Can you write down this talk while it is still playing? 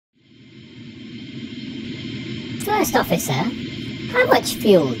First officer, how much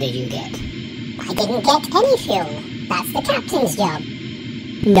fuel did you get? I didn't get any fuel. That's the captain's job.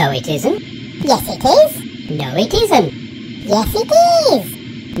 No, it isn't. Yes, it is. No, it isn't. Yes, it is.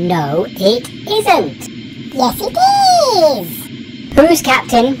 No, it isn't. Yes, it is. Who's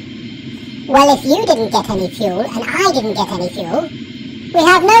captain? Well, if you didn't get any fuel and I didn't get any fuel, we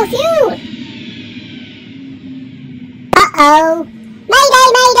have no fuel. Uh-oh. Mayday,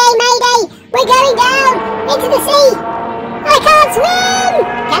 mayday, mayday. We're going down into the sea. I can't swim.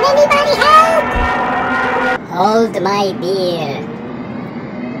 Can anybody help? Hold my beer.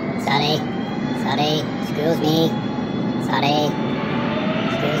 Sorry. Excuse me. Sorry.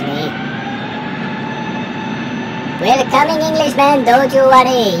 Excuse me. We're coming, Englishman. Don't you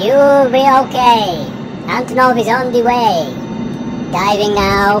worry. You'll be okay. Antonov is on the way. Diving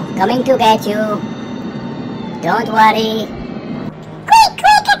now. Coming to get you. Don't worry. Quick,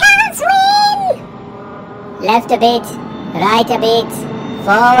 I can't swim. Left a bit. Right a bit.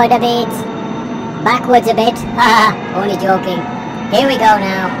 Forward a bit. Backwards a bit. Haha, only joking. Here we go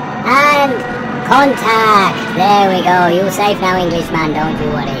now. And contact. There we go. You're safe now, Englishman. Don't you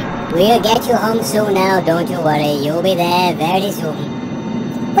worry. We'll get you home soon now. Don't you worry. You'll be there very soon.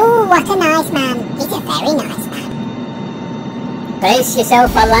 Oh, what a nice man. He's a very nice man. Brace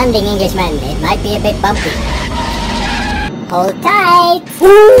yourself for landing, Englishman. It might be a bit bumpy. Hold tight.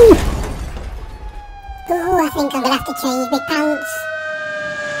 Ooh, I think I'm going to have to change my pants.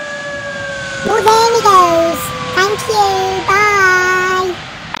 Oh, there he goes. Thank you. Bye.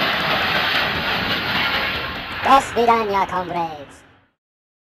 До свидания, comrades.